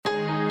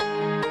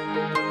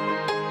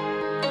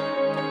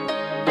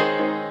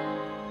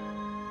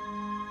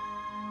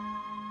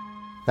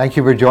Thank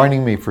you for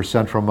joining me for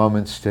Central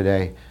Moments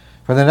today.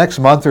 For the next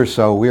month or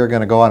so, we are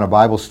going to go on a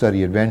Bible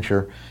study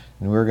adventure,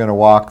 and we're going to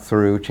walk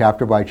through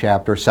chapter by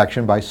chapter,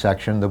 section by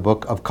section, the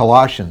book of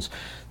Colossians.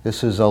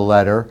 This is a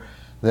letter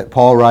that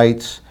Paul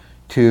writes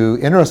to,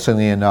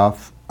 interestingly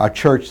enough, a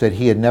church that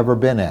he had never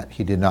been at.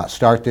 He did not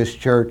start this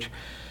church.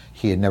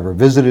 He had never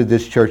visited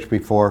this church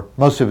before.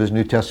 Most of his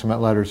New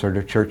Testament letters are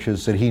to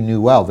churches that he knew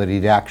well, that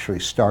he'd actually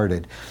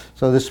started.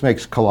 So this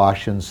makes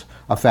Colossians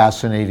a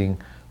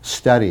fascinating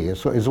study.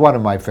 It's one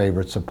of my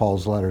favorites of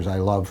Paul's letters. I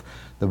love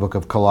the book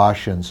of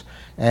Colossians.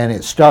 And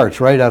it starts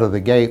right out of the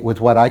gate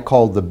with what I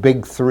call the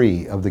big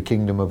three of the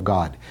kingdom of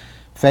God: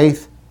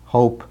 faith,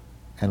 hope,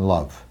 and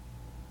love.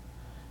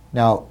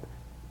 Now,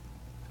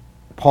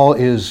 Paul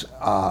is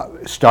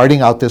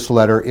starting out this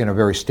letter in a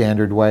very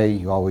standard way.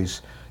 You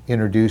always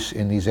introduce,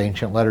 in these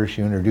ancient letters,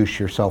 you introduce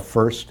yourself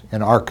first.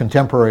 In our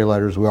contemporary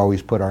letters, we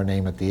always put our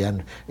name at the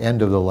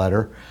end of the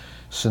letter.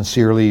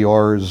 Sincerely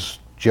yours,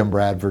 Jim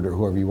Bradford, or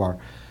whoever you are.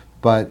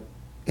 But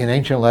in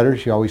ancient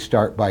letters, you always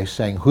start by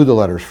saying who the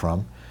letter's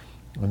from.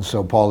 And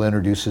so Paul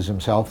introduces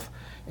himself,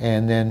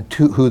 and then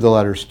who the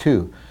letter's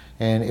to.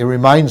 And it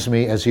reminds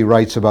me, as he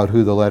writes about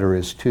who the letter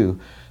is to,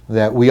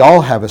 that we all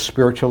have a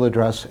spiritual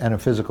address and a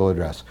physical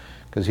address.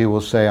 Because he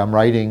will say, I'm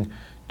writing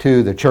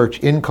to the church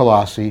in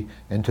Colossae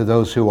and to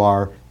those who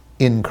are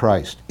in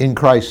Christ. In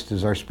Christ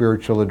is our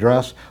spiritual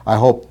address. I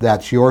hope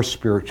that's your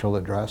spiritual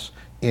address,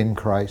 in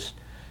Christ,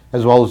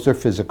 as well as their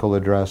physical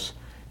address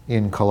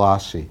in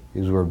Colossae.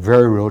 These were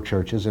very real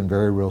churches in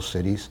very real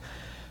cities,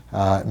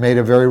 made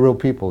of very real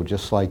people,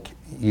 just like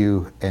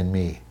you and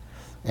me.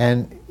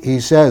 And he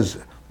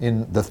says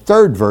in the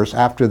third verse,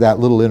 after that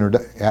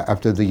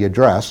after the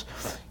address,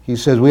 he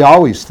says, we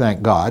always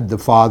thank God, the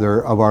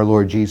Father of our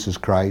Lord Jesus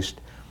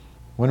Christ,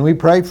 when we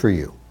pray for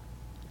you,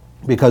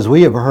 because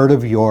we have heard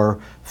of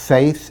your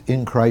faith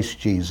in Christ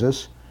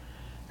Jesus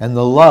and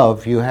the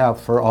love you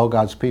have for all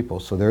God's people.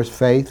 So there's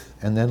faith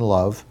and then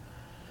love.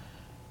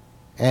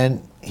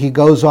 And he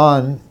goes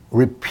on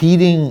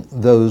repeating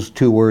those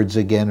two words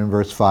again in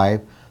verse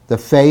 5, the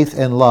faith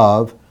and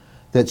love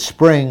that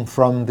spring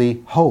from the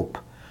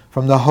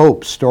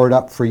hope stored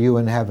up for you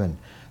in heaven,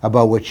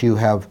 about which you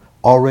have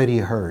already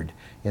heard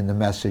in the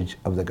message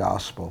of the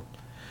gospel.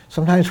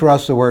 Sometimes for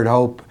us the word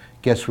hope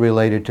gets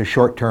related to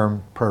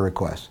short-term prayer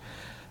requests.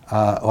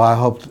 I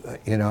hope,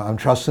 I'm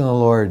trusting the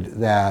Lord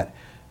that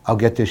I'll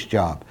get this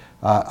job.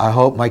 I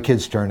hope my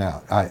kids turn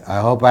out. I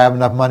hope I have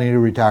enough money to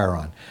retire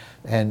on.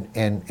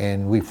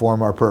 And we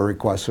form our prayer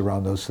requests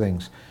around those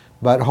things.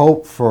 But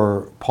hope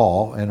for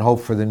Paul and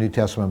hope for the New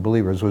Testament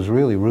believers was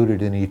really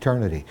rooted in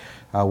eternity.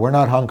 We're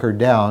not hunkered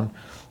down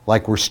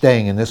like we're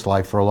staying in this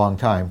life for a long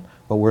time,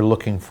 but we're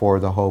looking for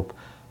the hope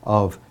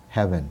of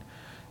heaven.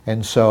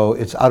 And so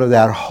it's out of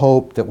that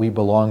hope that we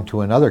belong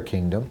to another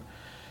kingdom,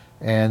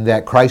 and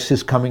that Christ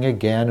is coming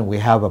again, and we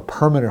have a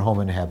permanent home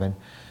in heaven,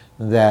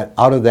 that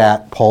out of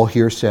that, Paul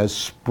here says,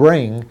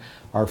 spring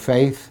our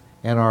faith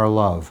and our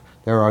love.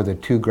 There are the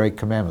two great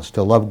commandments,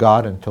 to love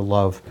God and to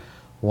love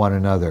one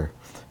another.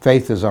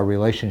 Faith is our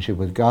relationship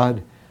with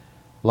God.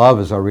 Love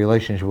is our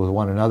relationship with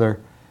one another.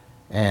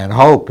 And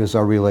hope is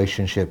our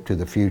relationship to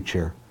the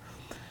future.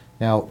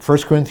 Now,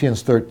 1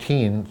 Corinthians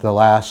 13,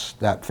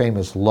 that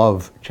famous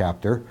love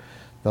chapter,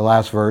 the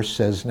last verse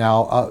says,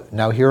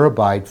 Now here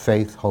abide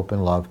faith, hope,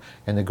 and love,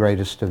 and the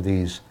greatest of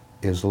these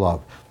is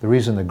love. The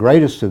reason the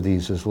greatest of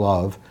these is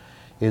love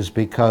is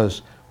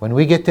because when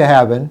we get to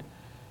heaven,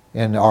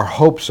 and our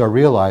hopes are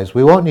realized,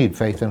 we won't need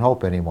faith and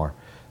hope anymore.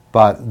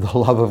 But the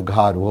love of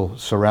God will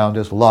surround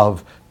us.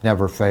 Love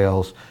never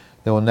fails.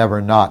 There will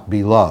never not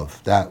be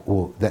love.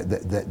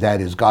 That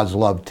is God's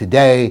love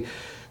today.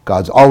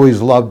 God's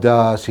always loved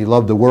us. He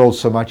loved the world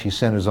so much He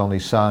sent His only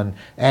Son,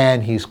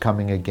 and He's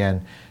coming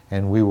again.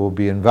 And we will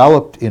be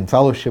enveloped in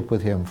fellowship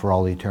with Him for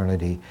all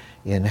eternity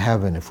in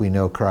heaven if we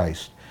know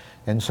Christ.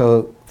 And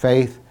so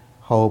faith,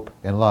 hope,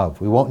 and love.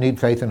 We won't need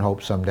faith and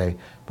hope someday,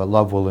 but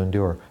love will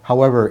endure.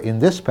 However, in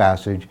this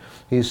passage,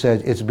 he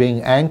says it's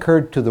being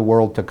anchored to the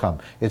world to come.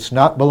 It's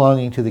not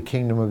belonging to the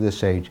kingdom of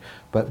this age,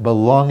 but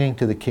belonging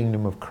to the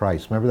kingdom of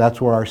Christ. Remember, that's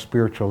where our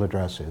spiritual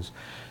address is,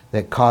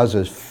 that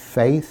causes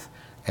faith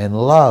and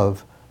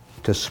love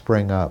to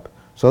spring up.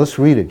 So let's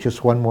read it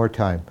just one more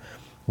time.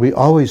 We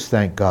always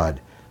thank God,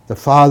 the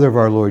Father of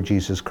our Lord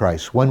Jesus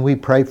Christ, when we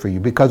pray for you,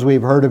 because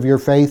we've heard of your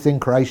faith in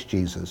Christ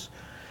Jesus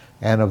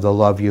and of the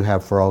love you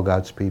have for all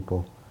God's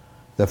people.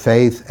 The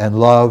faith and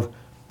love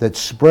that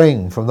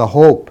spring from the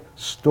hope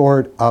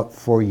stored up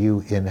for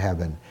you in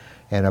heaven,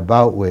 and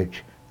about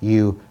which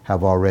you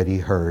have already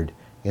heard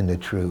in the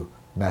true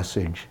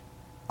message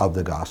of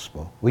the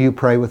gospel. Will you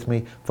pray with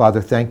me?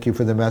 Father, thank you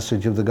for the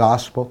message of the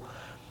gospel.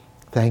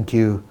 Thank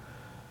you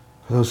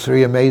for those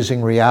three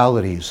amazing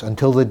realities.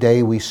 Until the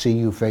day we see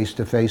you face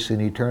to face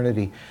in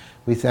eternity,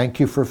 we thank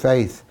you for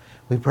faith.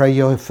 We pray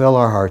you'll fill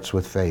our hearts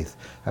with faith.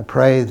 I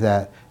pray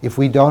that if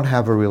we don't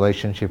have a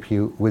relationship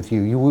with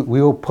you,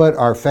 we will put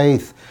our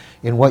faith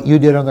in what you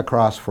did on the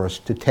cross for us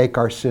to take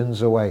our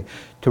sins away,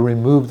 to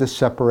remove the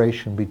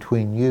separation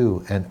between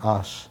you and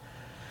us.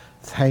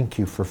 Thank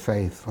you for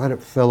faith. Let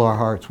it fill our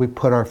hearts. We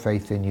put our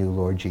faith in you,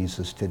 Lord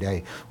Jesus,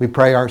 today. We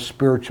pray our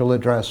spiritual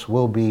address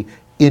will be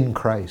in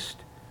Christ.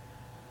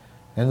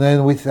 And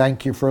then we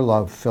thank you for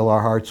love. Fill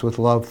our hearts with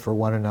love for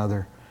one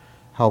another.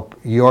 Help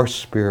your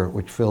Spirit,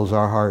 which fills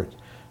our heart,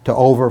 to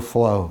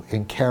overflow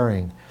in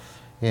caring,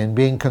 in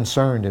being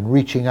concerned, and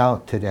reaching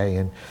out today,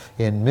 and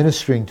in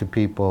ministering to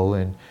people,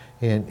 and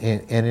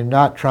in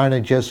not trying to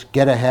just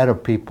get ahead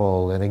of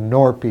people and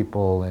ignore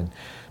people and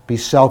be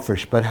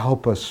selfish, but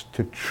help us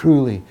to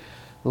truly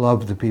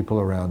love the people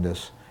around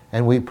us.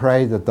 And we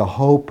pray that the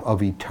hope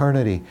of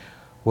eternity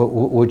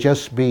will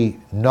just be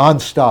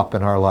nonstop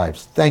in our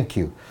lives. Thank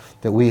you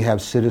that we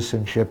have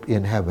citizenship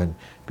in heaven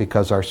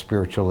because our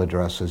spiritual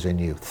address is in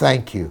you.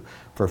 Thank you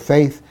for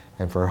faith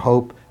and for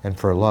hope and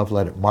for love.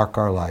 Let it mark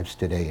our lives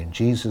today. In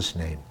Jesus'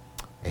 name,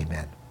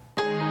 amen.